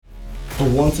A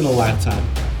once in a lifetime.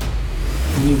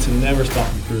 You need to never stop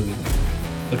improving.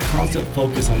 A constant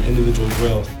focus on individual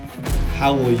growth.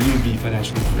 How will you be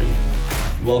financially free?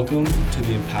 Welcome to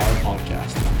the Empower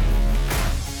Podcast.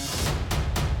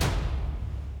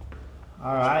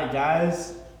 All right,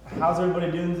 guys. How's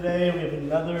everybody doing today? We have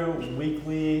another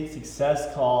weekly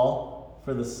success call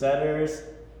for the setters.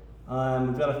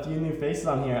 We've got a few new faces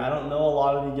on here. I don't know a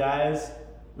lot of you guys.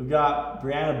 We've got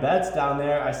Brianna Betts down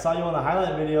there. I saw you on the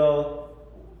highlight video.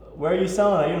 Where are you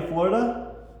selling? Are you in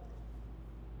Florida?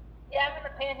 Yeah, I'm in the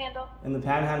Panhandle. In the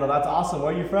Panhandle. That's awesome.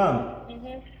 Where are you from?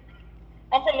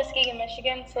 I'm from Muskegon,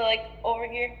 Michigan, so like over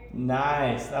here.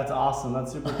 Nice. That's awesome.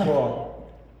 That's super cool.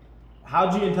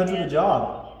 How'd you get in touch with the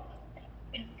job?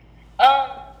 It's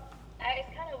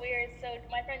kind of weird. So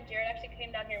my friend Jared actually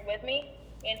came down here with me,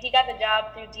 and he got the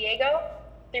job through Diego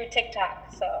through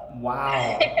TikTok. So.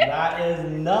 Wow, that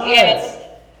is nuts. Yeah.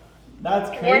 That's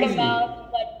crazy. Word of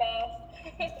mouth, like fast.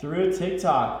 Through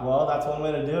TikTok. Well, that's one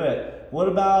way to do it. What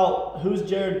about, who's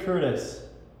Jared Curtis?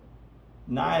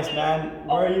 Nice, man.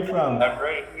 Where are you from? I'm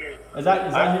right here. Is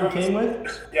that who you came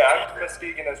with? Yeah, I'm from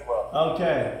Muskegon as well.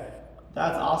 Okay.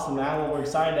 That's awesome, man. Well, we're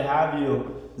excited to have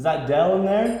you. Is that Dell in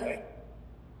there?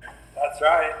 That's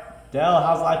right. Dell,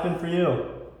 how's life been for you?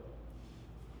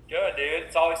 Good, dude.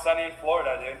 It's always sunny in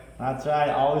Florida, dude. That's right.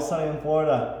 Always sunny in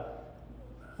Florida.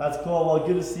 That's cool. Well,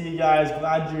 good to see you guys.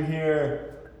 Glad you're here.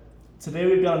 Today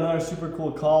we've got another super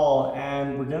cool call,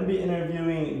 and we're going to be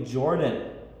interviewing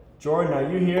Jordan. Jordan,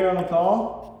 are you here on the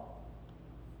call?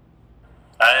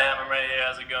 I am. I'm right here.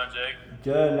 How's it going, Jake?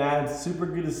 Good, man. It's super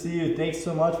good to see you. Thanks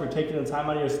so much for taking the time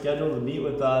out of your schedule to meet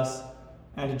with us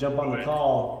and to jump on the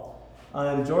call.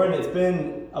 Jordan, it's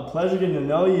been a pleasure getting to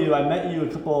know you. I met you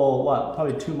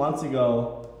probably 2 months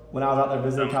ago when I was out there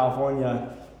visiting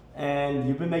California, and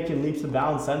you've been making leaps and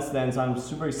bounds since then, so I'm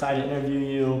super excited to interview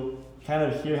you, kind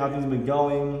of hear how things have been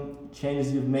going,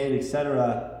 changes you've made,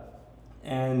 etc.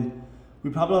 And we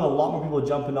probably have a lot more people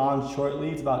jumping on shortly.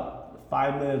 It's about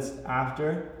 5 minutes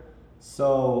after.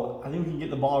 So I think we can get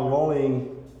the ball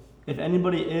rolling. If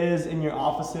anybody is in your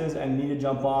offices and need to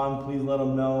jump on, please let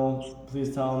them know.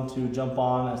 Please tell them to jump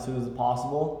on as soon as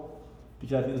possible,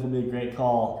 because I think this will be a great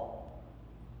call.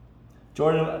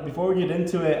 Jordan, before we get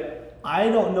into it, I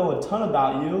don't know a ton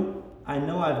about you. I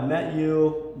know I've met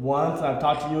you once. I've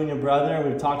talked to you and your brother, and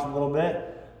we've talked a little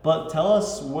bit. But tell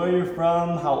us where you're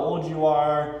from, how old you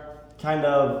are, kind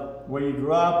of where you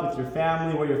grew up with your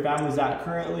family, where your family's at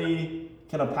currently,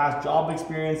 kind of past job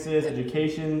experiences,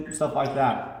 education, stuff like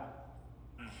that.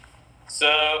 So,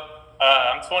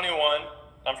 I'm 21.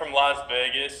 I'm from Las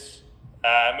Vegas.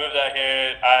 I moved out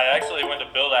here. I actually went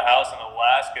to build a house in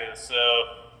Alaska, so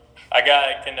I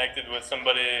got connected with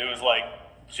somebody who was like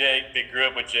Jake. They grew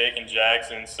up with Jake and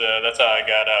Jackson, so that's how I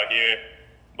got out here.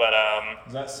 But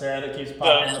is that Sarah that keeps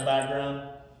popping in the background?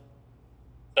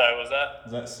 Sorry, was that?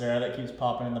 Is that Sarah that keeps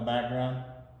popping in the background?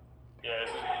 Yeah,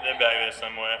 they're back there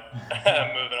somewhere,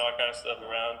 moving all kind of stuff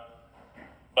around.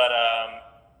 But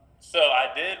so I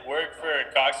did work for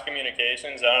Cox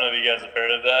Communications. I don't know if you guys have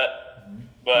heard of that,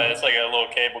 but it's like a little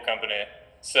cable company.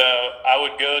 So I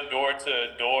would go door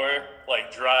to door,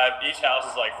 like drive. Each house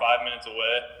is like 5 minutes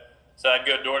away. So I'd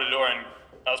go door to door, and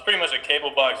I was pretty much a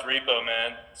cable box repo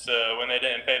man. So when they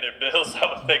didn't pay their bills, I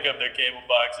would pick up their cable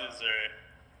boxes, or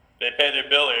they pay their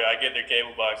bill, or I get their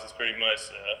cable boxes pretty much.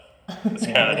 So it's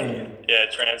kind of, yeah,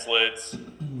 it translates.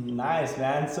 Nice,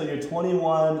 man. So you're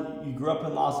 21, you grew up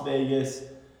in Las Vegas.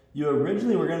 You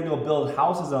originally were going to go build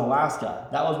houses in Alaska.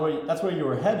 That's where you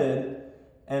were headed,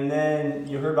 and then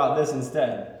you heard about this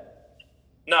instead.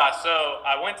 Nah, so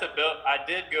I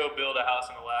did go build a house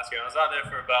in Alaska. I was out there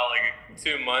for about like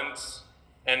 2 months,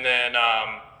 and then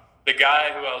the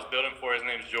guy who I was building for, his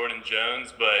name's Jordan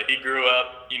Jones, but he grew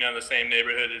up, in the same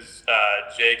neighborhood as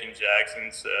Jake and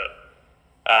Jackson, so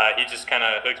he just kind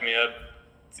of hooked me up,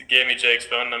 gave me Jake's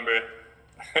phone number.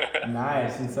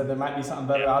 Nice, and said there might be something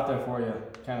better out there for you,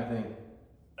 kind of thing.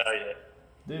 Oh yeah.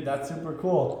 Dude, that's super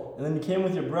cool. And then you came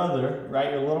with your brother,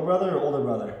 right? Your little brother or older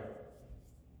brother?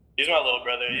 He's my little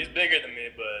brother. He's bigger than me,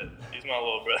 but he's my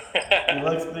little brother. He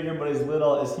looks bigger, but he's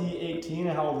little. Is he 18,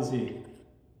 or how old is he?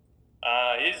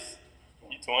 He's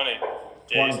 20.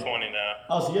 Yeah, he's 20 now.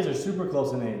 Oh, so you guys are super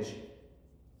close in age.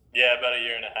 Yeah, about a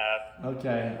year and a half.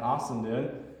 Okay, awesome,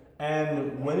 dude.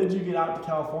 And when did you get out to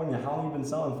California? How long have you been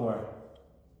selling for?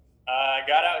 I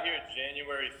got out here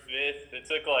January 5th. It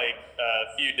took like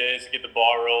a few days to get the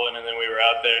ball rolling, and then we were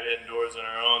out there hitting doors on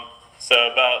our own. So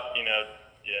about,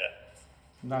 yeah.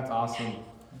 That's awesome.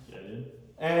 Yeah, dude.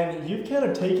 And you've kind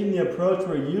of taken the approach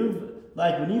where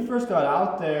when you first got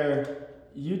out there,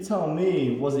 you tell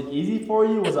me, was it easy for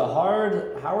you? Was it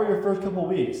hard? How were your first couple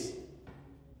weeks?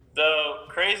 So,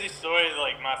 crazy story,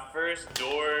 like my first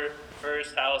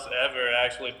house ever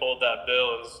actually pulled that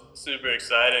bill. It was super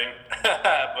exciting.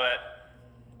 But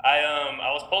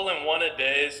I was pulling one a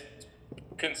day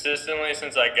consistently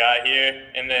since I got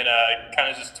here, and then kind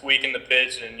of just tweaking the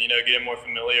pitch and, getting more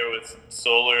familiar with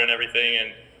solar and everything,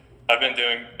 and I've been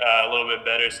doing a little bit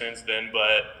better since then,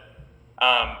 but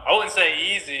I wouldn't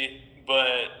say easy,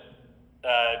 but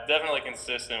definitely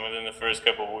consistent within the first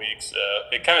couple of weeks.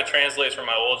 It kind of translates from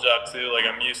my old job too. Like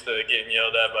I'm used to getting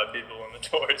yelled at by people in the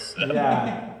doors. So.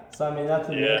 Yeah. So I mean that's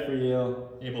a Yeah. good for you.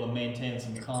 Able to maintain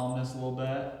some calmness a little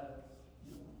bit.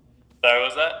 Sorry, what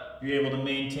was that? You're able to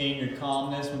maintain your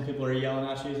calmness when people are yelling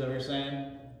at you. Is that what you're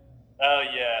saying? Oh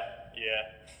yeah.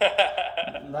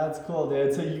 That's cool,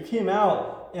 dude. So you came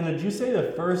out, and did you say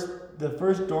the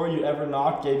first door you ever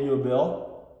knocked gave you a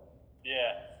bill?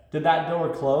 Yeah. Did that door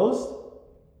close?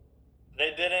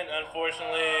 They didn't,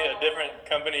 unfortunately. A different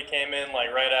company came in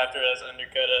like right after us,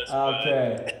 undercut us.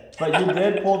 Okay. But you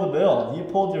did pull the bill. You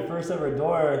pulled your first ever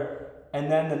door,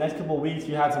 and then the next couple of weeks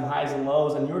you had some highs and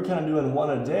lows, and you were kind of doing one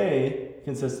a day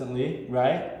consistently,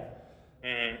 right?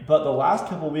 Mm-hmm. But the last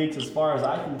couple of weeks, as far as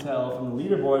I can tell from the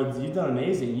leaderboards, you've done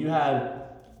amazing. You had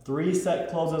 3 set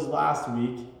closes last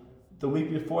week. The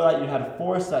week before that, you had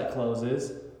 4 set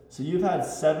closes. So you've had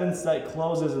 7 set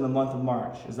closes in the month of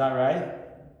March. Is that right?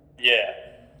 Yeah.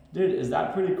 Dude, is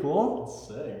that pretty cool? That's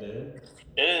sick, dude.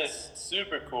 It is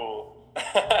super cool. Is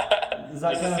that Just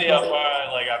kind to of see how far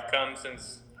I've come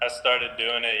since I started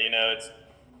doing it,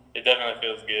 it definitely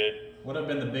feels good. What have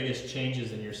been the biggest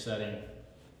changes in your setting?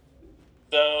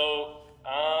 So,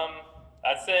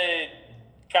 I'd say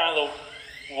kind of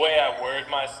the way I word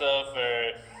myself,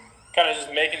 or kind of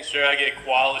just making sure I get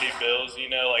quality bills,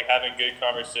 like having good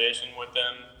conversation with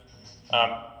them.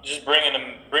 Just bringing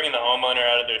the homeowner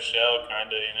out of their shell,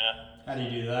 kind of, How do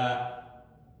you do that?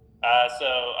 So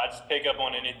I just pick up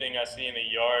on anything I see in the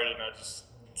yard, and I just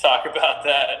talk about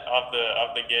that off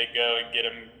the get go and get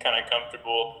them kind of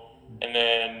comfortable, and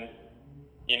then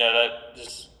that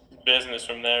just business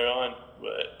from there on.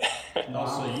 But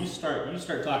Also, you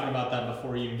start talking about that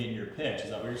before you even get in your pitch. Is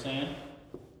that what you're saying?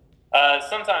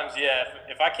 sometimes, yeah.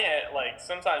 If I can't,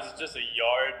 sometimes it's just a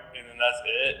yard, and then that's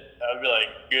it. I'd be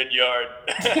like, good yard.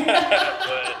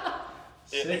 But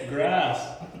Sick grass.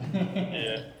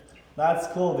 yeah. That's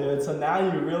cool, dude. So now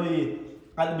you really,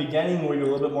 at the beginning, where you're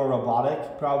a little bit more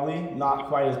robotic, probably not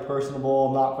quite as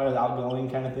personable, not quite as outgoing,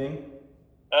 kind of thing.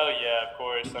 Oh yeah, of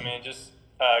course. I mean, just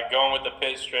going with the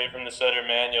pitch straight from the setter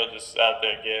manual, just out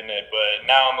there getting it. But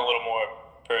now I'm a little more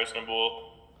personable.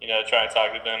 Try to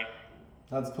talk to them.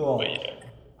 That's cool. But yeah.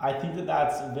 I think that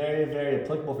that's very, very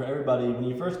applicable for everybody. When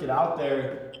you first get out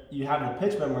there, you have the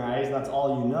pitch memorized, that's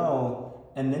all you know,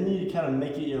 and then you need to kind of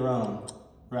make it your own,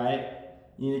 right?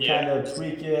 You need to kind of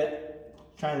tweak it,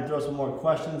 try and throw some more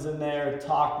questions in there,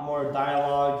 talk more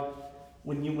dialogue.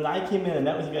 When I came in and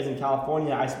met with you guys in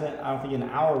California, I spent, I don't think, an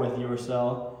hour with you or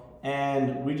so,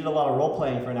 and we did a lot of role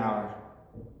playing for an hour,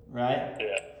 right?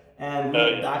 Yeah. And we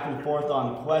went back and forth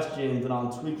on questions and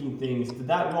on tweaking things. Did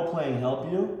that role playing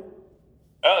help you?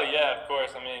 Oh yeah, of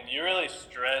course. I mean, you really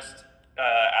stressed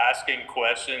asking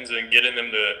questions and getting them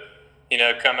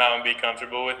to, come out and be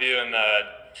comfortable with you, and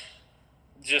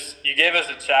you gave us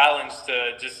a challenge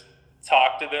to just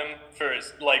talk to them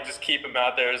first, just keep them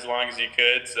out there as long as you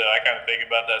could. So I kind of think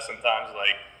about that sometimes.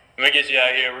 When we get you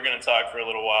out here, we're gonna talk for a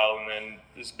little while, and then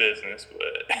it's business.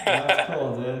 But That's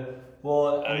cool, dude.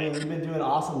 Well, I mean, you've been doing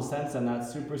awesome since then.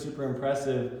 That's super, super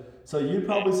impressive. So you'd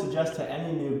probably suggest to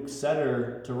any new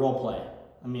setter to role play.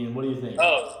 I mean, what do you think?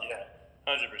 Oh yeah,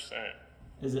 100%.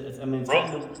 Is it?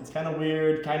 It's kind of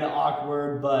weird, kind of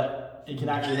awkward, but it can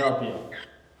actually help you.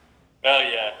 Oh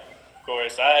yeah, of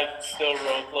course. I still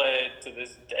role play to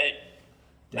this day.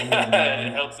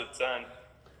 It helps a ton.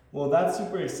 Well, that's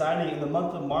super exciting. In the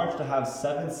month of March to have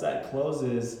 7 set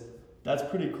closes, that's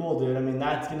pretty cool, dude. I mean,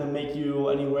 that's gonna make you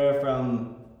anywhere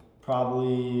from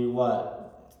probably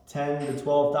what, $10,000 to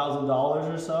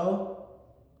 $12,000 or so.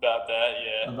 About that,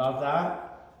 yeah. About that.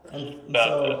 And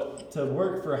so to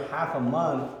work for half a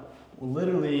month,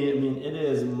 literally, I mean, it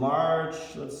is March.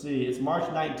 Let's see, it's March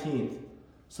 19th.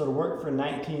 So to work for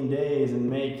 19 days and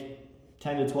make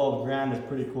 10 to 12 grand is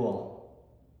pretty cool.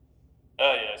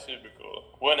 Oh yeah, super cool.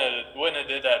 Wouldn't have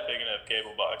did that picking up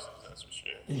cable boxes, that's for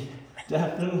sure.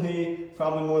 Definitely,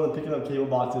 probably more than picking up cable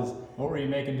boxes. What were you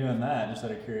making doing that, just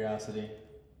out of curiosity?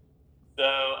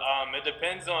 So it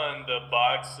depends on the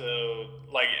box. So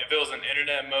if it was an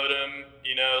internet modem,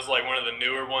 it's one of the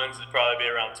newer ones, it'd probably be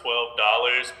around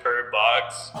 $12 per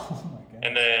box. Oh my god.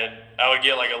 And then I would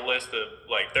get a list of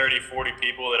 30, 40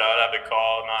 people that I would have to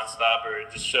call nonstop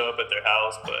or just show up at their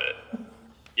house. But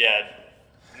yeah,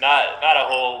 not a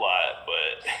whole lot,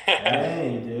 but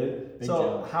Dang, dude. Big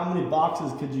So jump. how many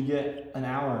boxes could you get an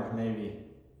hour, maybe?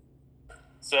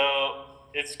 so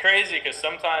it's crazy because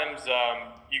sometimes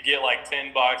you get like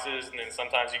 10 boxes, and then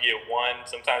sometimes you get one.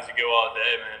 Sometimes you go all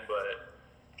day, man.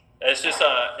 But it's just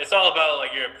it's all about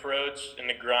like your approach and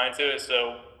the grind to it.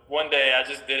 So one day I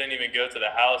just didn't even go to the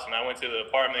house, and I went to the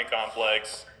apartment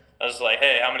complex. I was like,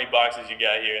 hey, how many boxes you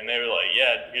got here? And they were like,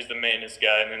 yeah, here's the maintenance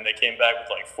guy. And then they came back with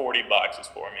like 40 boxes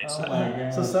for me. Oh So my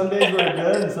God. So some days were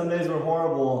good and some days were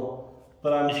horrible.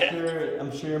 But I'm Yeah.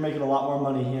 sure you're making a lot more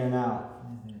money here now.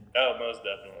 oh, most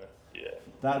definitely, yeah.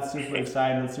 That's super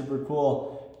exciting. That's super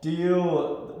cool.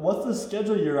 What's the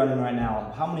schedule you're running right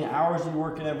now? How many hours are you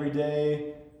working every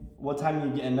day? What time are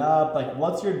you getting up? Like,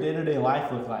 what's your day-to-day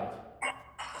life look like?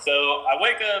 So I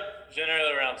wake up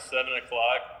generally around 7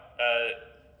 o'clock.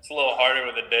 It's a little harder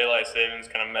with the daylight savings,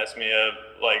 kind of mess me up,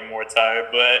 like more tired.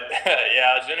 But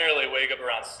yeah, I generally wake up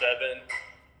around 7.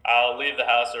 I'll leave the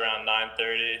house around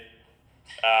 9:30.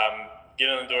 Get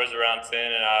in the doors around 10,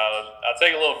 and I'll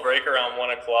take a little break around 1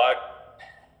 o'clock.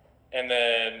 And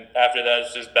then after that,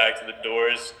 it's just back to the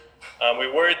doors. We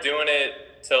were doing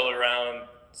it till around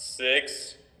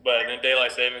 6, but then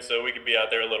daylight savings, so we could be out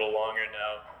there a little longer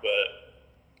now.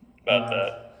 But about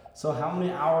that. So how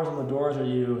many hours on the doors are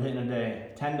you hitting a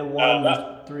day? 10 to 1,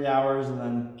 About- 3 hours, and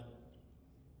then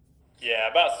Yeah,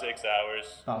 about 6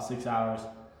 hours. about 6 hours.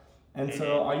 And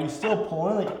so are you still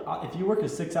pulling? Like, if you work a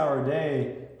 6-hour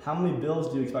day, how many bills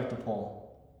do you expect to pull?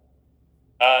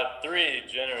 3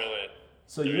 generally.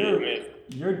 So Three,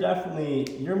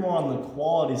 you're more on the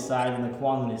quality side than the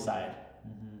quantity side.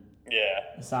 Yeah.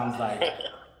 It sounds like,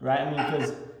 right? I mean,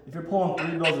 because if you're pulling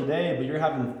 3 bills a day, but you're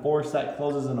having 4 set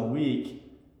closes in a week,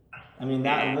 I mean,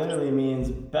 that literally means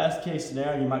best case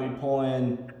scenario, you might be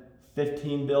pulling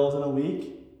 15 bills in a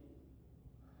week.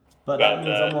 But that About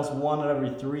means that. almost 1 out of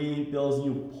every 3 bills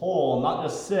you pull, not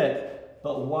just sit,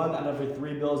 but 1 out of every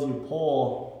 3 bills you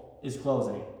pull is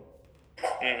closing.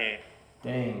 hmm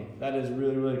Dang, that is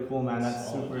really, really cool, man. That's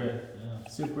Solid,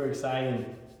 super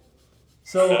exciting.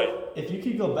 So, if you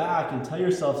could go back and tell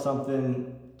yourself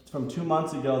something from 2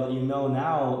 months ago that you know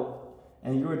now,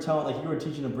 and you were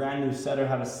teaching a brand new setter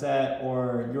how to set,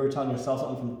 or you were telling yourself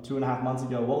something from 2.5 months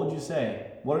ago, what would you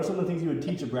say? What are some of the things you would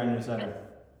teach a brand new setter?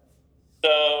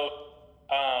 So,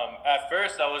 at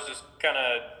first I was just kind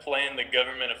of playing the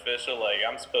government official, like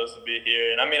I'm supposed to be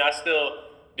here. And I mean, I still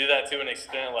do that to an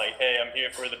extent, like, hey, I'm here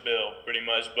for the bill, pretty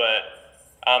much. But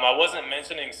I wasn't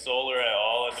mentioning solar at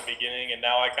all at the beginning, and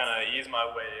now I kind of ease my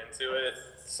way into it.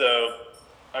 So,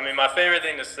 I mean, my favorite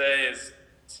thing to say is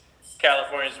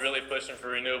California's really pushing for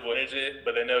renewable energy,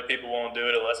 but they know people won't do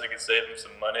it unless it can save them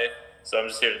some money. So I'm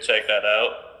just here to check that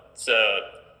out. So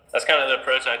that's kind of the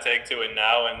approach I take to it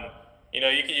now. And, you know,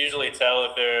 you can usually tell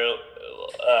if they're,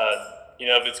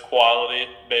 if it's quality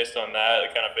based on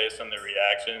that, kind of based on the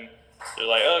reaction. They're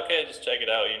like, oh, okay, just check it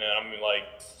out. You know, I mean, like,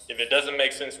 if it doesn't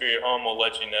make sense for your home, we'll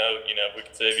let you know. You know, if we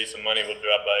can save you some money, we'll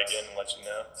drop by again and let you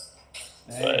know.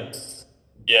 But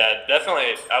yeah,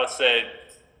 definitely, I would say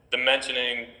the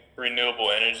mentioning renewable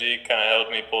energy kind of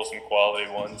helped me pull some quality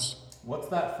ones. What's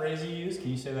that phrase you use? Can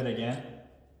you say that again?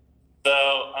 So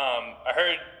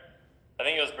I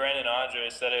think it was Brandon Andre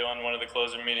said it on one of the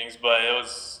closer meetings, but it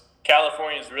was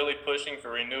California's really pushing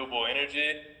for renewable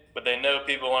energy, but they know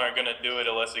people aren't going to do it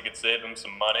unless it could save them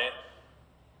some money.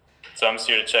 So I'm just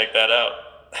here to check that out.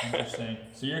 Interesting.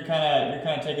 So you're kind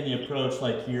of taking the approach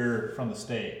like you're from the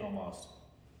state almost.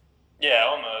 Yeah,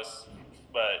 almost,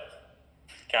 but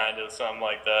kind of something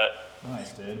like that.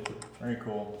 Nice, dude. Very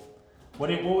cool. What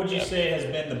would you say has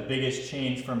been the biggest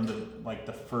change from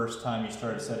the first time you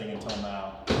started setting until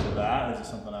now? Is it that, or is it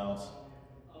something else?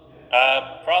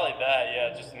 Probably that,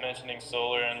 yeah. Just mentioning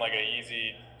solar in like a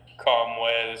easy, calm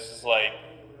way. This is like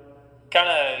kind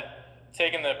of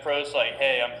taking the approach like,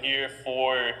 hey, I'm here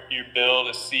for your bill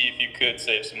to see if you could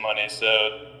save some money.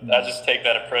 So I just take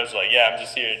that approach like, yeah, I'm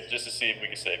just here just to see if we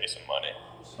can save you some money.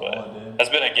 Solid, dude. That's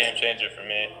been a game changer for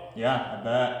me. Yeah, I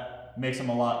bet. Makes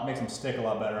them stick a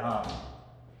lot better, huh?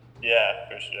 Yeah,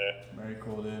 for sure. Very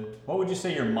cool, dude. What would you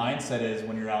say your mindset is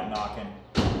when you're out knocking?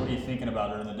 What are you thinking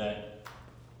about during the day?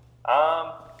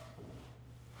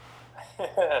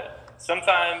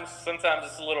 Sometimes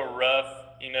it's a little rough.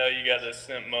 You know, you got the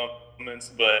simp moments,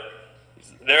 but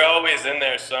they're always in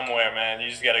there somewhere, man. You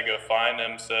just got to go find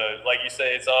them. So, like you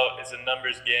say, it's a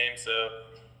numbers game. So,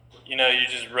 you know, you're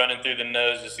just running through the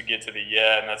nose just to get to the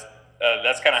yeah, and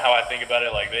that's kind of how I think about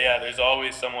it. Like, yeah, there's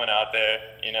always someone out there.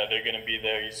 You know, they're gonna be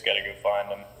there. You just got to go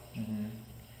find them. Mm-hmm.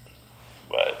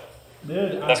 But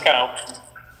Dude, that's kind of.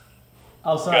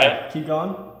 oh, sorry. Go ahead. Keep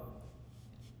going.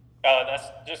 That's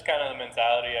just kind of the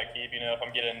mentality I keep. You know, if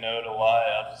I'm getting no to lie,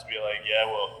 I'll just be like, yeah,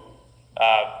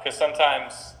 well, because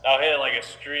sometimes I'll hit like a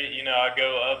street. You know, I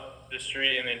go up the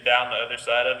street and then down the other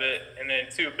side of it, and then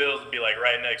two bills would be like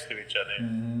right next to each other.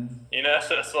 Mm-hmm. You know,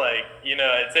 so it's like, you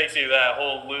know, it takes you that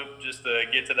whole loop just to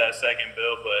get to that second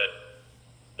bill,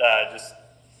 but just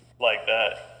like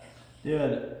that.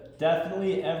 Dude,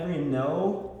 definitely every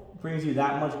no brings you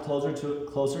that much closer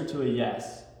to a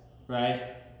yes, right?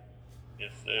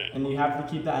 Yes, sir. And you have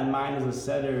to keep that in mind as a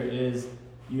setter is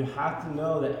you have to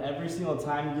know that every single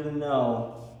time you get a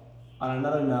no on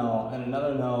another no and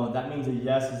another no, that means a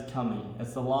yes is coming.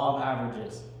 It's the law of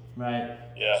averages, right?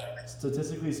 Yeah.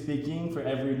 Statistically speaking, for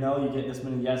every no, you get this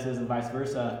many yeses and vice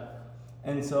versa.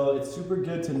 And so it's super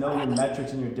good to know your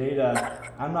metrics and your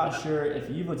data. I'm not sure if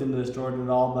you've looked into this, Jordan, at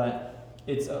all, but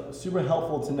it's super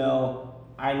helpful to know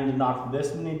I need to knock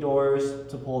this many doors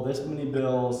to pull this many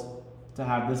bills to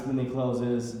have this many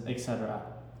closes, etc.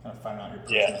 Kind of find out your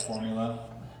personal formula.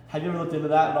 Have you ever looked into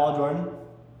that at all, Jordan?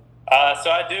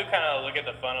 So I do kind of look at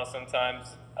the funnel sometimes.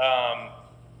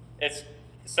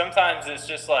 Sometimes it's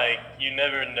just like you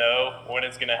never know when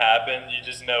it's gonna happen. You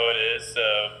just know it is.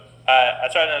 So I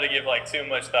try not to give like too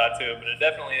much thought to it, but it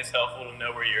definitely is helpful to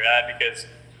know where you're at because,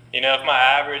 you know, if my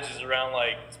average is around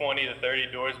like 20 to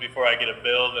 30 doors before I get a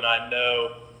bill, then I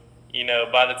know, you know,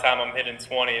 by the time I'm hitting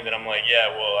 20, then I'm like, yeah,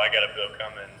 well, I got a bill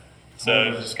coming. So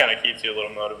it just kind of keeps you a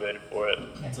little motivated for it.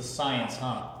 It's a science,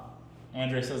 huh?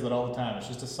 Andre says that all the time. It's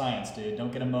just a science, dude.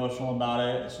 Don't get emotional about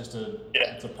it. It's just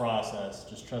it's a process.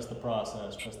 Just trust the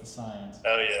process. Trust the science.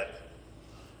 Oh, yeah.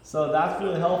 So that's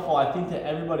really helpful. I think that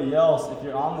everybody else, if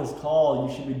you're on this call,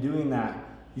 you should be doing that.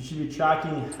 You should be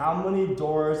tracking how many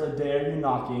doors a day are you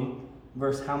knocking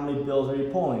versus how many bills are you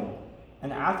pulling.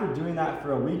 And after doing that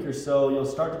for a week or so, you'll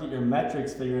start to get your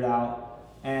metrics figured out.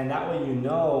 And that way you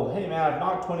know, hey man, I've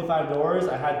knocked 25 doors,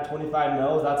 I had 25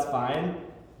 no's, that's fine.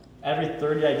 Every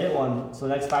 30 I get one, so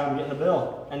next time I'm getting a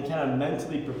bill. And kind of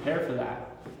mentally prepare for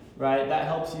that, right? That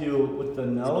helps you with the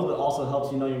no, but also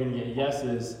helps you know you're gonna get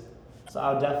yeses. So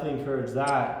I would definitely encourage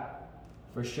that,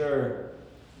 for sure.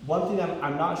 One thing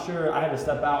I'm not sure, I had to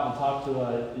step out and talk to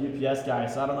a UPS guy,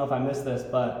 so I don't know if I missed this,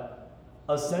 but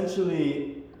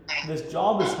essentially, this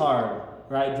job is hard,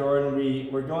 right, Jordan?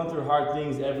 We're going through hard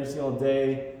things every single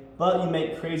day, but you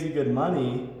make crazy good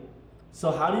money.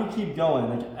 So how do you keep going?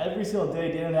 Like every single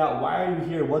day, day in and out, why are you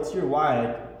here? What's your why?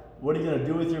 Like, what are you gonna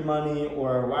do with your money,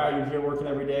 or why are you here working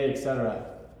every day, etc.?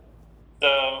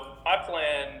 So my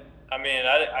plan, I mean,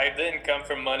 I didn't come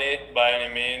from money by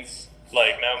any means,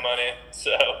 like no money.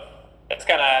 So that's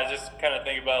I just kind of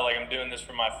think about like I'm doing this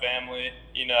for my family.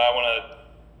 You know, I want to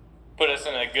put us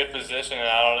in a good position, and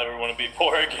I don't ever want to be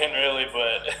poor again, really.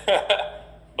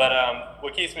 But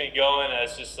what keeps me going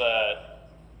is just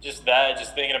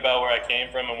thinking about where I came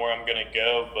from and where I'm gonna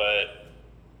go. But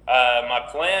my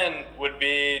plan would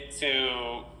be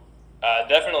to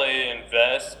definitely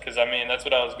invest, because I mean that's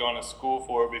what I was going to school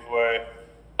for before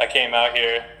I came out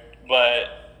here. But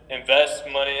invest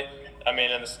money, I mean,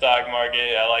 in the stock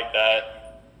market, I like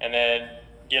that, and then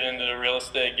get into the real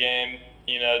estate game.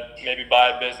 You know, maybe buy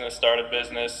a business, start a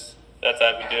business, that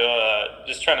type of deal.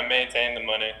 Just trying to maintain the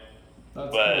money.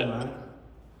 That's cool,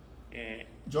 man.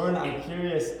 Jordan, I'm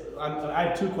curious. I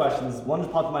have two questions. One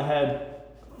just popped in my head.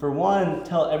 For one,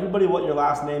 tell everybody what your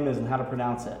last name is and how to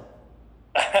pronounce it.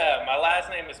 My last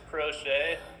name is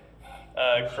Crochet.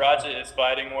 Crochet is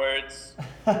fighting words.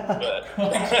 But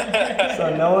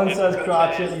So no one says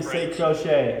crochet, is you say French.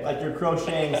 crochet, like you're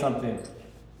crocheting something.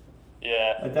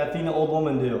 Yeah. Like that thing the old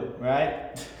women do,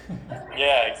 right?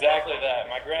 Yeah, exactly that.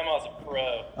 My grandma's a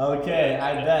pro. Okay,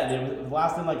 I bet. If the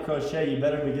last name like crochet, you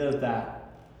better be good at that.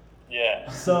 Yeah.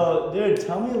 So, dude,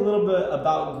 tell me a little bit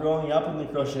about growing up in the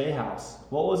crochet house.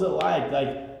 What was it like?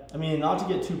 I mean, not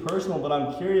to get too personal, but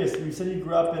I'm curious. You said you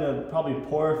grew up in a probably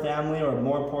poor family or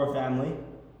more poor family.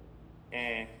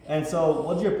 And so,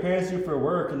 what did your parents do for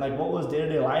work, and like, what was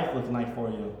day-to-day life looking like for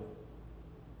you?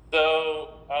 So,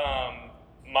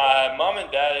 my mom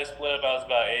and dad, they split up. I was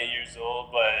about 8 years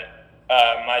old, but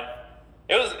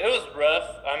it was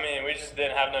rough. I mean, we just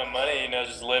didn't have no money. You know,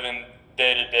 just living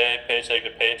day to day, paycheck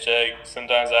to paycheck.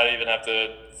 Sometimes I'd even have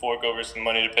to fork over some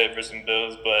money to pay for some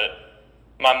bills. But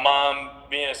my mom,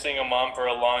 being a single mom for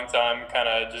a long time, kind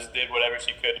of just did whatever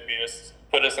she could to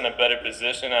put us in a better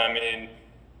position. I mean,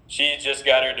 she just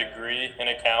got her degree in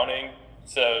accounting,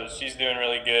 so she's doing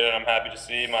really good, and I'm happy to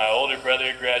see. My older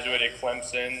brother graduated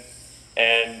Clemson,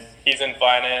 and he's in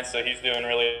finance, so he's doing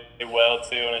really well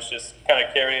too. And it's just kind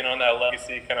of carrying on that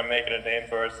legacy, kind of making a name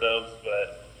for ourselves.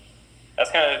 But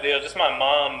that's kind of the deal. Just my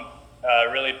mom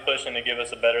really pushing to give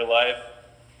us a better life.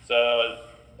 So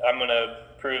I'm going to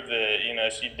prove that, you know,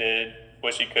 she did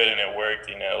what she could and it worked,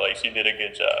 you know, like she did a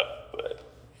good job. But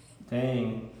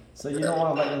Dang. So you don't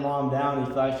want to let your mom down. You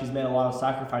feel like she's made a lot of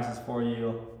sacrifices for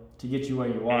you to get you where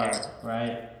you are,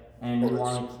 right? And you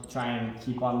want to try and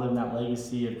keep on living that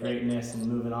legacy of greatness and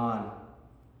moving on.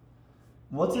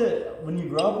 What's it, when you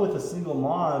grow up with a single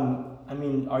mom, I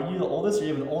mean, are you the oldest or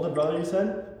you have an older brother, you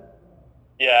said?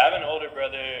 yeah, I have an older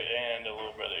brother and a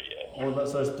little brother, yeah. Older brother,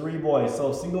 so there's 3 boys.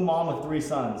 So single mom with 3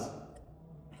 sons.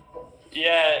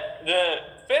 Yeah, the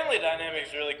family dynamic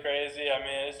is really crazy. I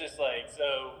mean, it's just like,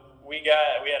 so we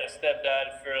had a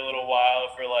stepdad for a little while,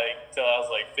 for like till I was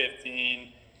like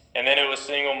 15, and then it was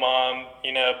single mom,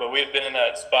 you know. But we've been in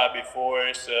that spot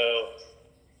before, so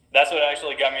that's what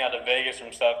actually got me out to Vegas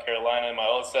from South Carolina. My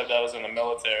old stepdad was in the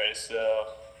military, so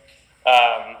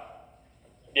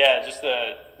yeah, just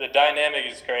the dynamic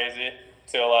is crazy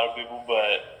to a lot of people,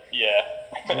 but yeah.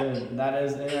 Dude, that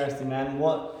is interesting, man.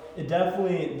 Well, it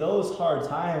definitely, those hard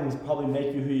times probably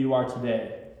make you who you are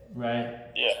today, right?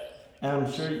 Yeah. And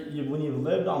I'm sure when you've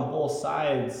lived on both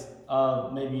sides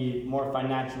of maybe more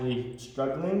financially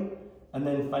struggling and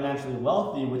then financially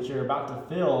wealthy, which you're about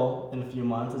to feel in a few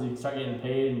months as you start getting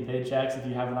paid and paychecks if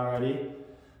you haven't already,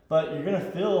 but you're going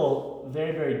to feel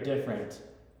very, very different.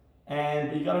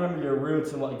 And you got to remember your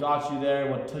roots and what got you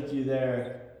there, what took you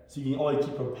there, so you can always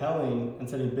keep propelling and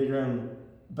setting bigger and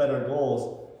better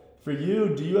goals. For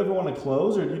you, do you ever want to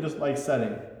close, or do you just like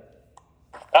setting?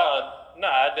 No,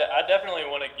 I definitely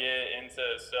want to get into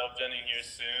self-genning here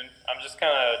soon. I'm just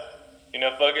kind of, you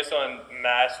know, focused on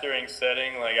mastering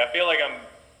setting. Like, I feel like I'm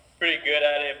pretty good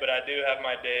at it, but I do have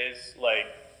my days. Like,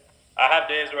 I have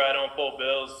days where I don't pull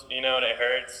bills, you know, and it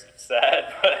hurts. It's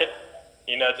sad, but,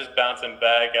 you know, just bouncing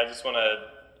back. I just want to,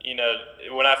 you know,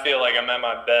 when I feel like I'm at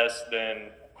my best,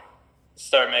 then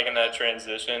start making that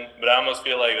transition. But I almost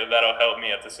feel like that'll help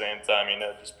me at the same time, you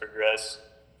know, just progress.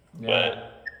 Yeah.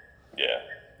 But, yeah.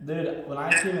 Dude, when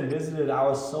I came and visited, I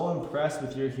was so impressed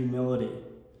with your humility.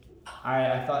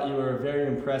 I thought you were a very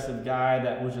impressive guy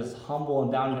that was just humble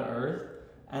and down to earth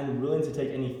and willing to take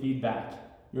any feedback.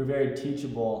 You're very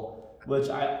teachable, which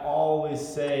I always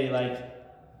say,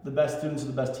 like, the best students are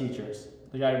the best teachers.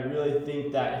 Like, I really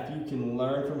think that if you can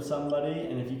learn from somebody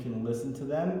and if you can listen to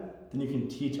them, then you can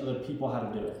teach other people how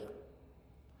to do it.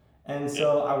 And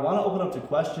so I want to open up to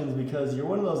questions because you're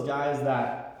one of those guys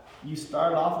that you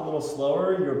started off a little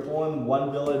slower, you're pulling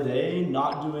 1 bill a day,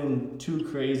 not doing too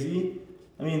crazy.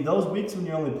 I mean, those weeks when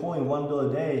you're only pulling 1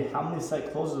 bill a day, how many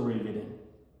site closes were you getting?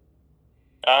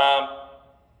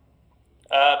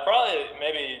 Probably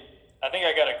maybe, I think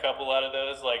I got a couple out of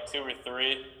those, like 2 or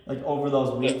 3. Like over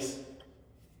those weeks?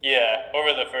 Yeah,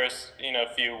 over the first, you know,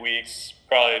 few weeks,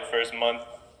 probably the first month.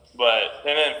 But,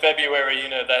 and then February, you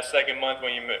know, that second month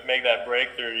when you make that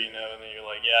breakthrough, you know, and then you're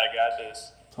like, yeah, I got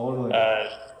this. Totally.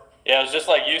 Yeah, it was just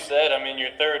like you said. I mean,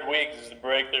 your third week is the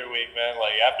breakthrough week, man.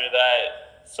 Like, after that,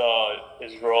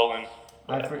 it's rolling.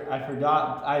 I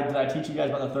forgot. Did I teach you guys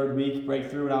about the third week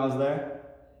breakthrough when I was there?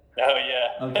 Oh,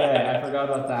 yeah. Okay, I forgot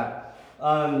about that.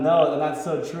 No, and that's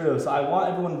so true. So I want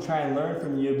everyone to try and learn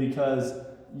from you because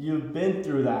you've been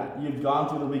through that. You've gone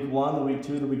through the week 1, the week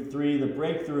 2, the week 3, the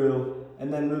breakthrough,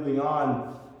 and then moving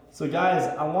on. So guys,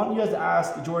 I want you guys to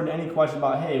ask Jordan any question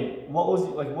about, hey,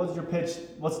 what's your pitch?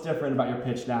 What's different about your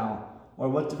pitch now? Or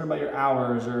what's different about your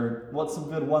hours? Or what's some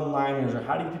good one-liners? Or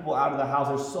how do you get people out of the house?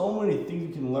 There's so many things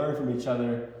you can learn from each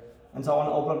other. And so I want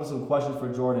to open up to some questions for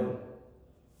Jordan.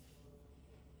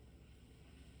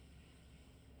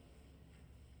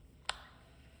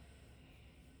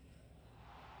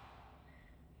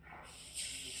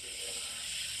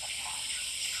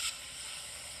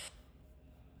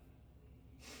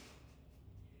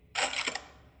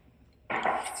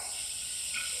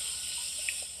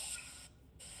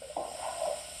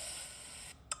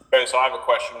 Okay, so I have a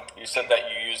question. You said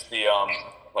that you use the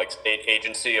like state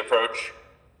agency approach.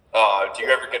 Do you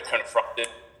ever get confronted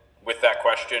with that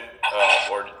question,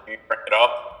 or do you bring it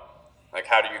up? Like,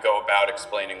 how do you go about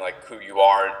explaining like who you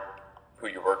are, who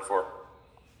you work for?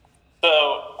 So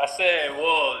I say,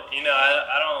 well, you know,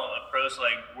 I don't approach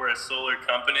like we're a solar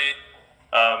company,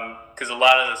 because a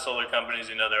lot of the solar companies,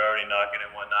 you know, they're already knocking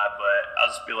and whatnot. But I'll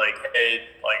just be like, hey,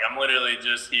 like I'm literally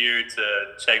just here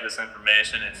to check this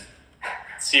information and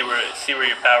see where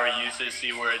your power use is,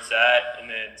 see where it's at, and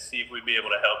then see if we'd be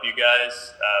able to help you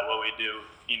guys. What we do,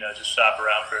 you know, just shop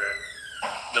around for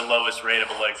the lowest rate of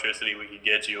electricity we could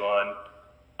get you on.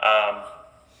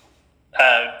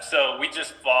 So we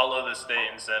just follow the state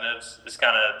incentives. It's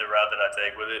kind of the route that I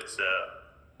take with it. So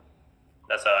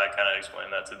that's how I kind of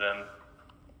explain that to them.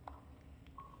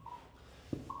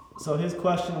 So his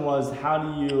question was, how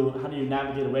do you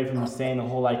navigate away from saying the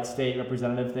whole like state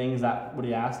representative thing? Is that what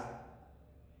he asked?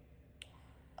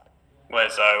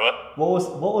 Wait, sorry, what?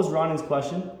 What was Ronnie's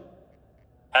question?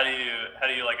 How do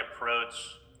you like approach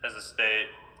as a state,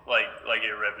 like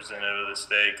you're representative of the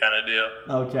state kind of deal?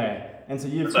 Okay, and so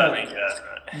you've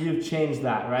changed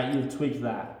that, right? You've tweaked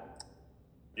that.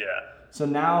 Yeah. So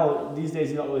now these days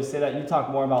you don't really say that. You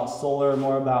talk more about solar,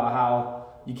 more about how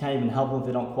you can't even help them if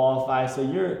they don't qualify. So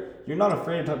you're not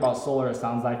afraid to talk about solar. It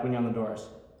sounds like when you're on the doors.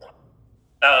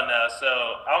 Oh no,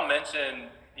 so I'll mention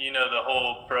the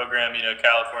whole program,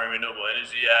 California Renewable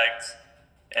Energy Act,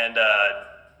 and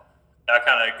I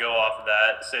kind of go off of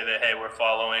that, say that, hey, we're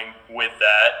following with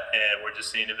that, and we're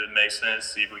just seeing if it makes sense,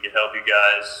 see if we can help you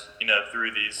guys,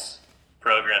 through these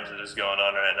programs that is going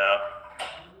on right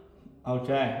now.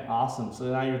 Okay, awesome. So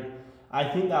now I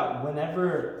think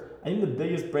the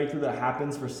biggest breakthrough that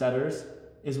happens for setters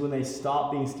is when they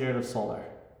stop being scared of solar.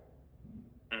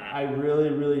 Mm-hmm. I really,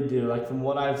 really do. Like from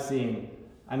what I've seen,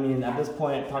 I mean, at this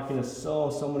point, talking to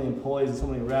so many employees and so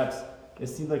many reps, it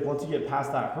seems like once you get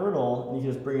past that hurdle and you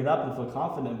can just bring it up and feel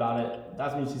confident about it,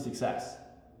 that's when you see success,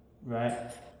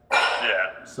 right?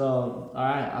 Yeah. So, all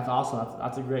right, that's awesome.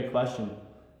 That's a great question.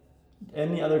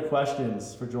 Any other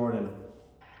questions for Jordan?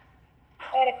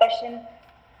 I had a question.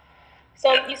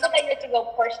 So you said that you like to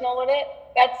go personal with it.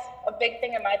 That's a big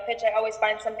thing in my pitch. I always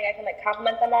find something I can like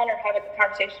compliment them on or have a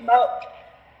conversation about.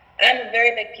 And I'm a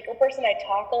very big people person. I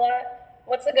talk a lot.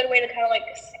 What's a good way to kind of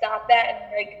like stop that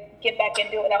and like get back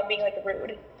into it without being like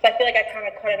rude? So I feel like I kind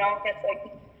of cut it off and it's like,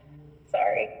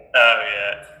 sorry. Oh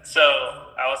yeah. So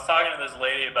I was talking to this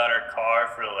lady about her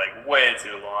car for like way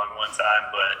too long one time,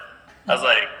 but I was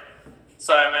like,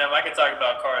 sorry ma'am, I could talk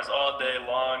about cars all day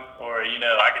long, or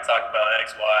I could talk about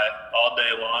XY all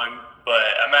day long, but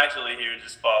I'm actually here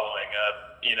just following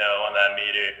up, on that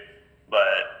meter.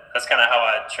 But that's kind of how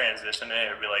I transition it.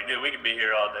 It'd be like, dude, we could be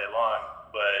here all day long,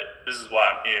 but this is why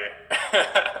I'm here.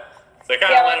 So I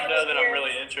kind of let them know that I'm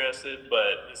really interested,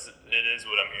 but it is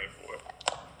what I'm here for.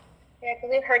 Yeah, because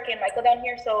we have Hurricane Michael down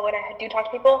here, so when I do talk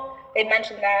to people, they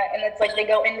mention that, and it's like they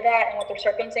go into that and what their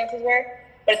circumstances were,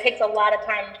 but it takes a lot of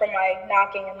time from my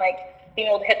knocking and like being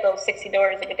able to hit those 60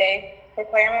 doors like a day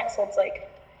requirement, so it's like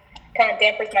kind of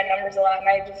dampers my numbers a lot, and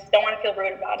I just don't want to feel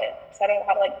rude about it, so I don't know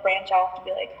how to like branch off to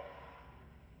be like,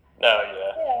 Oh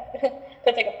yeah. so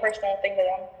it's like a personal thing to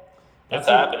them. It's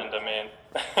happened, I mean.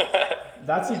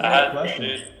 That's a great question.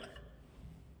 Dude.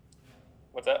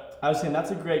 What's that? I was saying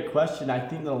that's a great question. I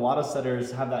think that a lot of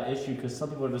setters have that issue because some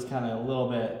people are just kind of a little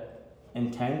bit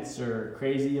intense or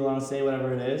crazy, you want to say,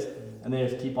 whatever it is, and they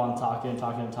just keep on talking.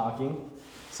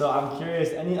 So I'm curious,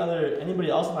 anybody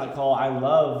else on that call? I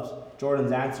loved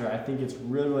Jordan's answer. I think it's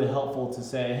really, really helpful to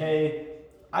say, hey,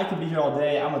 I could be here all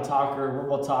day. I'm a talker. We're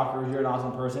both talkers. You're an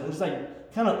awesome person. And just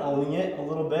like kind of owning it a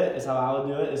little bit is how I would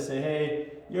do it. Is say,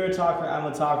 hey, you're a talker. I'm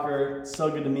a talker. So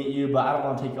good to meet you, but I don't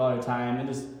want to take all your time, and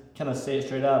just kind of say it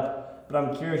straight up. But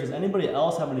I'm curious, does anybody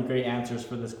else have any great answers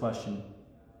for this question?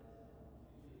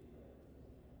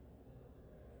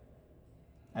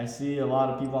 I see a lot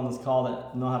of people on this call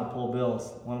that know how to pull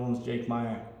bills. One of them is Jake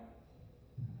Meyer.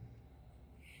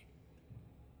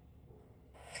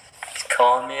 It's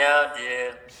calling me out,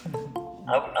 dude.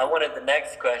 I wanted the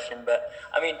next question, but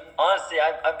I mean, honestly,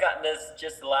 I've gotten this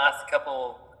just the last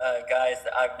couple guys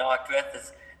that I've knocked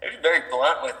with. They're very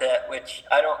blunt with it, which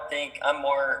I don't think I'm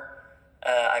more.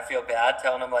 I feel bad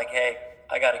telling them like, hey,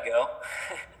 I gotta go.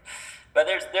 But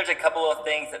there's a couple of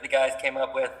things that the guys came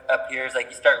up with up here. Is like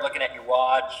you start looking at your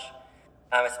watch,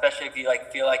 especially if you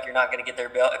like feel like you're not gonna get their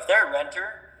bill. If they're a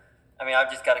renter, I mean,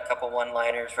 I've just got a couple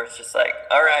one-liners where it's just like,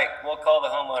 all right, we'll call the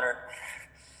homeowner,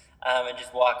 and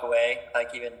just walk away.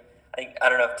 Like I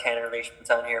don't know if Tanner Relation's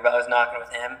on here, but I was knocking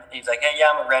with him. And he's like, hey,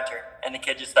 yeah, I'm a renter. And the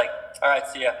kid just like, all right,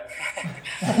 see ya.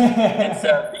 And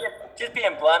so just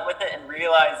being blunt with it and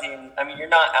realizing, I mean, you're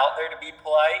not out there to be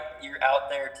polite. You're out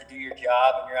there to do your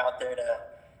job, and you're out there to,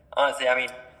 honestly, I mean,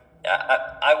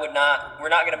 we're not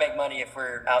going to make money if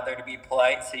we're out there to be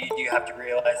polite. So you do have to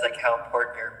realize like how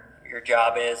important your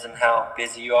job is and how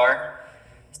busy you are.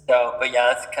 So, but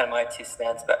yeah, that's kind of my 2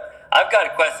 cents. But I've got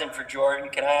a question for Jordan.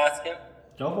 Can I ask him?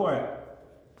 Go for it.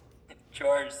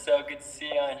 George, so good to see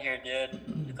you on here, dude.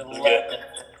 You're the legend.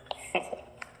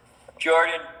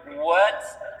 Jordan,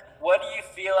 what do you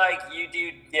feel like you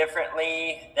do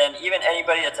differently than even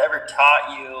anybody that's ever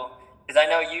taught you? Because I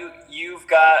know you've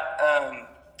got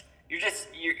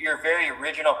you're a very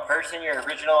original person. You're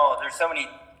original. There's so many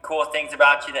cool things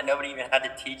about you that nobody even had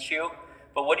to teach you.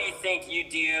 But what do you think you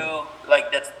do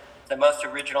like that's the most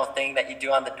original thing that you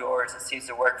do on the doors that seems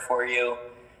to work for you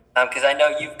Because I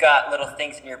know you've got little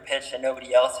things in your pitch that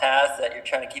nobody else has that you're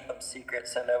trying to keep them secret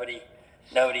so nobody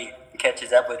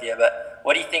catches up with you. But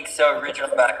what do you think's so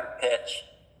original about your pitch?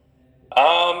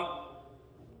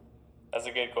 That's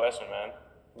a good question, man.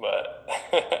 But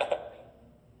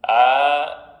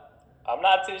I'm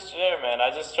not too sure, man. I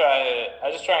just try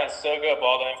and soak up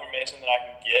all the information that I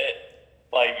can get,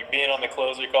 like being on the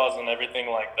closer calls and everything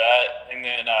like that. And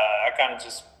then I kind of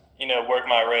just, work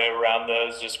my way around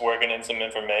those, just working in some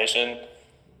information.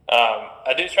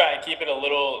 I do try and keep it a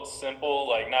little simple,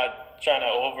 like not trying to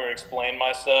over-explain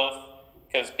myself,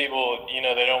 because people,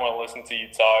 they don't want to listen to you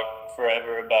talk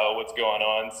forever about what's going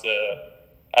on. So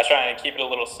I try and keep it a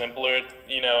little simpler,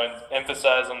 and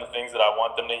emphasize on the things that I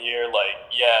want them to hear. Like,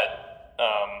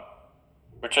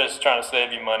 we're just trying to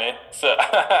save you money. So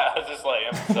I just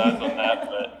emphasize on that.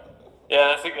 But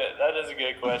yeah, that is a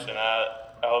good question. I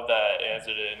hope that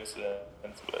answered it in a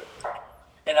sense. But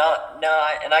And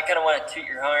I kind of want to toot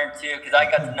your horn too, because I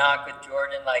got to knock with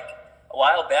Jordan a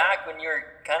while back when you were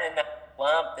kind of in that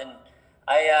slump, and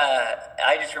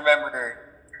I just remember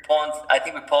pulling. I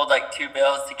think we pulled 2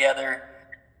 bills together.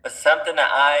 But something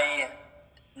that I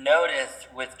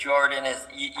noticed with Jordan is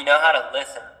you know how to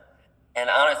listen. And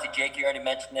honestly, Jake, you already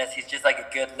mentioned this. He's just a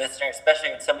good listener,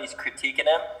 especially when somebody's critiquing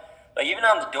him. But even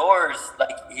on the doors,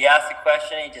 he asks a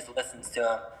question, and he just listens to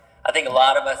him. I think a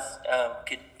lot of us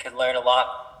could learn a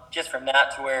lot just from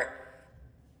that, to where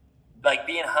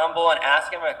being humble and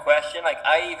asking him a question.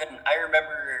 I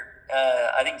remember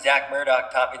I think Zach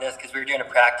Murdoch taught me this, because we were doing a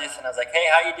practice, and I was like, "Hey,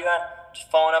 how you doing?" Just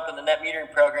following up on the net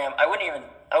metering program. I wouldn't even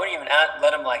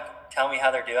let them tell me how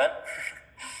they're doing.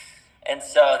 And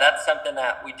so that's something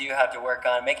that we do have to work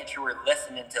on, making sure we're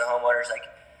listening to homeowners.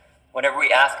 Whenever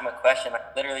we ask them a question,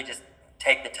 literally just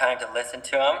take the time to listen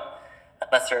to them,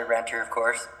 unless they're a renter, of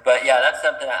course. But yeah, that's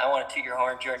something that I want to toot your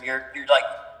horn, Jordan.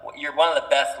 You're one of the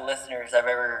best listeners I've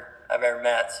ever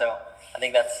met. So I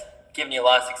think that's given you a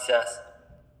lot of success.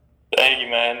 Thank you,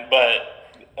 man.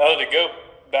 But to go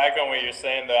back on what you're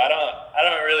saying, though, I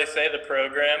don't really say the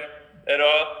program at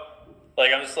all.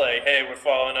 I'm just hey, we're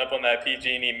following up on that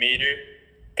PG&E meter,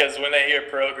 because when they hear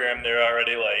program, they're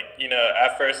already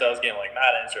at first I was getting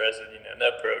not interested, in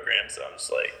that program. So I'm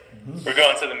just we're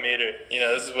going to the meter.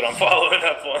 This is what I'm following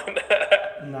up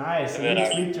on. Nice. And you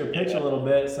tweaked your pitch a little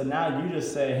bit, so now you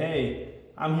just say, hey,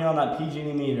 I'm here on that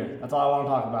PG&E meter. That's all I want to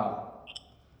talk about.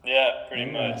 Yeah,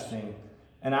 pretty much.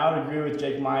 And I would agree with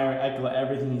Jake Meyer, echo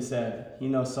everything he said. He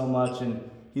knows so much, and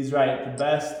he's right. The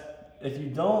best, if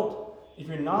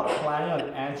you're not planning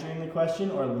on answering the question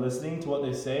or listening to what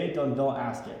they say, don't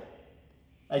ask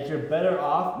it. You're better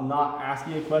off not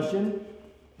asking a question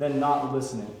than not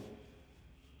listening.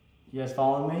 You guys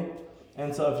following me?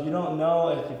 And so if you don't know,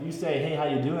 if you say, hey, how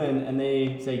you doing? And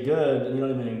they say good, and you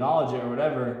don't even acknowledge it or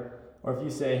whatever, or if you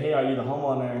say, hey, are you the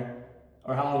homeowner?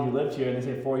 Or how long have you lived here? And they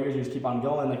say 4 years, you just keep on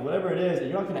going. Whatever it is,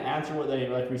 you're not going to answer what they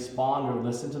respond or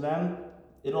listen to them.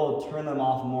 It'll turn them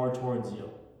off more towards you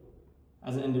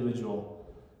as an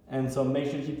individual. And so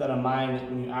make sure to keep that in mind, that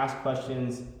when you ask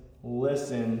questions,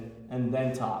 listen and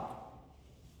then talk.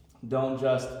 Don't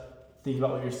just think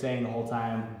about what you're saying the whole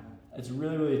time. It's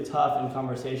really, really tough in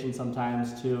conversation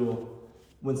sometimes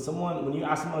when you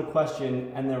ask someone a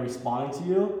question and they're responding to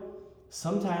you,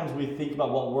 sometimes we think about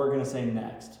what we're going to say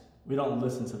next. We don't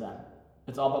listen to them.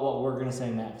 It's all about what we're going to say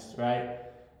next, right?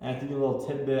 And I think a little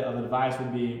tidbit of advice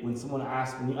would be when you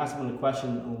ask someone a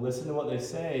question, listen to what they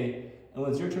say, and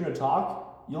when it's your turn to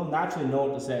talk, you'll naturally know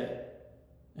what to say.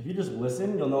 If you just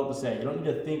listen, you'll know what to say. You don't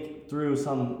need to think through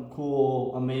some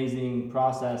cool, amazing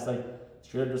process.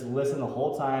 Straight up just listen the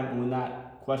whole time, and when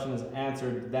that question is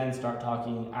answered, then start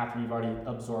talking after you've already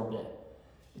absorbed it.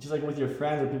 It's just like with your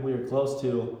friends or people you're close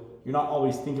to, you're not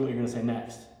always thinking what you're going to say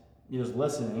next. You're just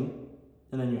listening,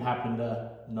 and then you happen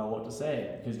to know what to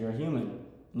say because you're a human,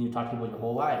 and you talk to people your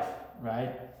whole life,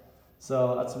 right?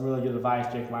 So that's some really good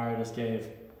advice Jake Meyer just gave.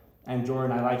 And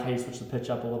Jordan, I like how you switched the pitch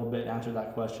up a little bit and answered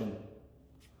that question.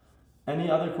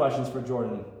 Any other questions for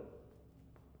Jordan?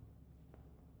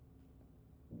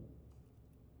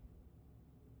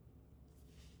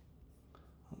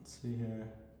 Let's see here.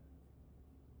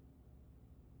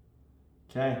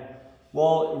 Okay.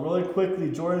 Well, really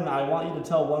quickly, Jordan, I want you to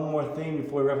tell one more thing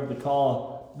before we wrap up the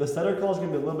call. The setter call is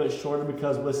going to be a little bit shorter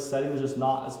because with setting, there's just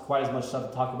not quite as much stuff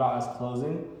to talk about as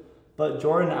closing. But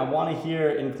Jordan, I want to hear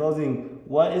in closing,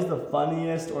 what is the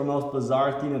funniest or most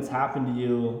bizarre thing that's happened to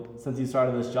you since you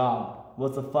started this job?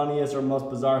 What's the funniest or most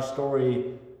bizarre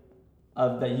story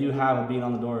that you have of being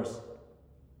on the doors?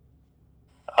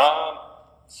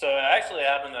 So it actually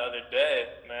happened the other day,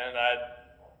 man.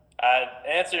 I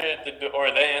answered the door,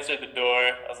 or they answered the door.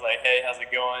 I was like, hey, how's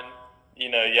it going?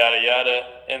 yada yada.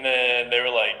 And then they were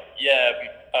like, yeah,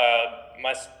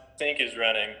 my sink is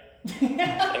running. And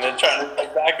then trying to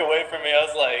back away from me, I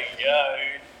was like,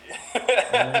 yeah.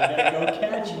 Go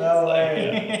catch it. No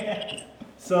way.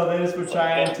 So they're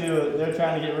trying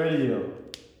to get rid of you.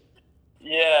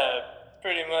 Yeah,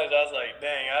 pretty much. I was like,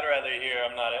 dang, I'd rather hear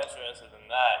I'm not interested than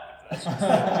that. 'Cause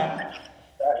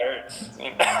that hurts.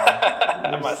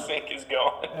 My sink is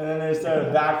going. And then they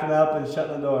started backing up and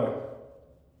shutting the door.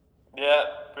 Yeah,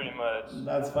 pretty much.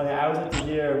 That's funny. I always like to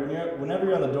hear whenever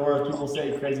you're on the doors, people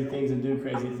say crazy things and do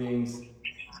crazy things.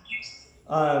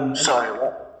 Sorry,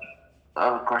 what? I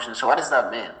have a question. So what does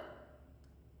that mean?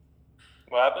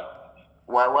 What happened?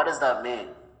 What does that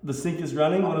mean? The sink is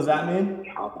running. What does that mean?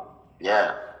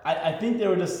 Yeah. I think they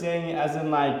were just saying it as in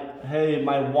like, hey,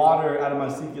 my water out of my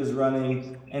sink is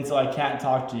running, and so I can't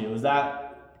talk to you. Is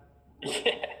that?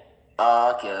 Yeah.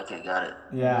 Oh, okay, got it.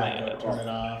 Yeah. Turn it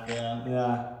off. Yeah.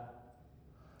 Yeah.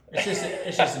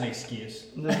 It's just an excuse.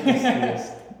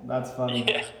 That's funny.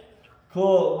 Yeah.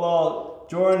 Cool. Well,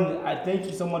 Jordan, I thank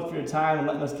you so much for your time and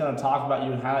letting us kind of talk about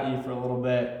you and highlight you for a little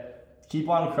bit. Keep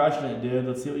on crushing it, dude.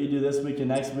 Let's see what you do this week and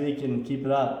next week and keep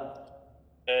it up.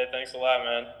 Hey, thanks a lot,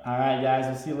 man. All right, guys.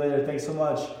 We'll see you later. Thanks so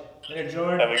much. Later,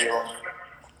 Jordan. Have a good one.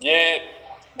 Yeah.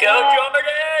 Go Jordan!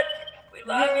 We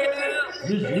love you.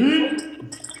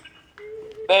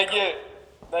 Thank you.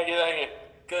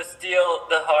 Go steal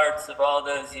the hearts of all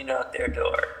those you knock their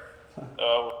door.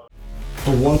 Oh.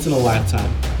 A once in a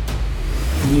lifetime.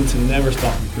 You need to never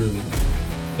stop improving.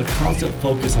 A constant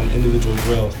focus on individual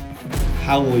growth.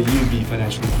 How will you be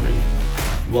financially free?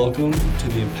 Welcome to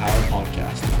the Empower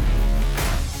Podcast.